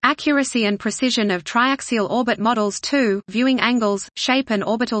Accuracy and Precision of Triaxial Orbit Models 2, Viewing Angles, Shape and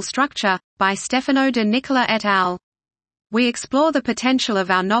Orbital Structure, by Stefano de Nicola et al. We explore the potential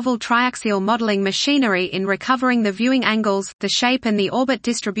of our novel triaxial modeling machinery in recovering the viewing angles, the shape and the orbit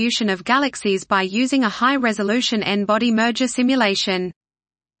distribution of galaxies by using a high-resolution n-body merger simulation.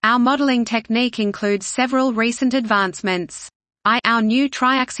 Our modeling technique includes several recent advancements. Our new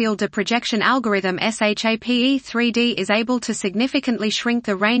triaxial de projection algorithm SHAPE3D is able to significantly shrink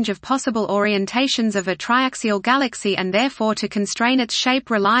the range of possible orientations of a triaxial galaxy and therefore to constrain its shape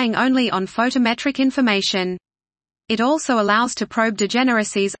relying only on photometric information. It also allows to probe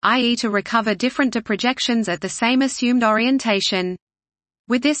degeneracies, i.e. to recover different deprojections at the same assumed orientation.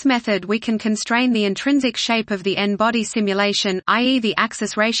 With this method we can constrain the intrinsic shape of the n-body simulation, i.e. the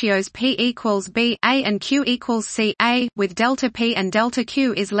axis ratios p equals b, a and q equals c, a, with delta p and delta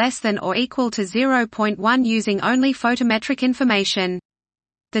q is less than or equal to 0.1 using only photometric information.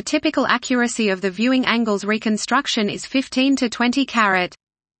 The typical accuracy of the viewing angles reconstruction is 15 to 20 carat.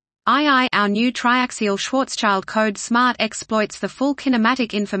 Our new triaxial Schwarzschild code SMART exploits the full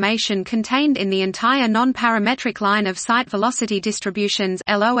kinematic information contained in the entire non-parametric line of sight velocity distributions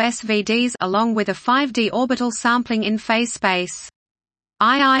 (LOSVDs) along with a 5D orbital sampling in phase space.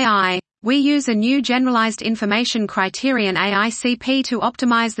 We use a new generalized information criterion AICP to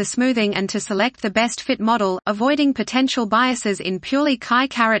optimize the smoothing and to select the best fit model, avoiding potential biases in purely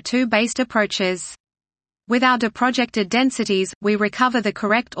chi-2 based approaches. With our deprojected densities, we recover the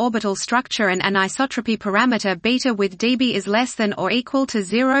correct orbital structure and anisotropy parameter beta with dB is less than or equal to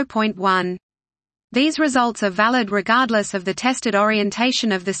 0.1. These results are valid regardless of the tested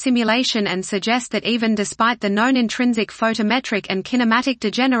orientation of the simulation and suggest that even despite the known intrinsic photometric and kinematic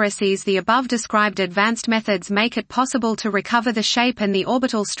degeneracies, the above-described advanced methods make it possible to recover the shape and the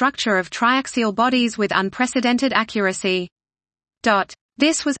orbital structure of triaxial bodies with unprecedented accuracy.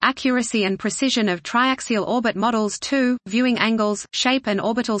 This was Accuracy and Precision of Triaxial Orbit Models 2, Viewing Angles, Shape and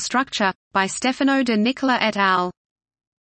Orbital Structure, by Stefano de Nicola et al.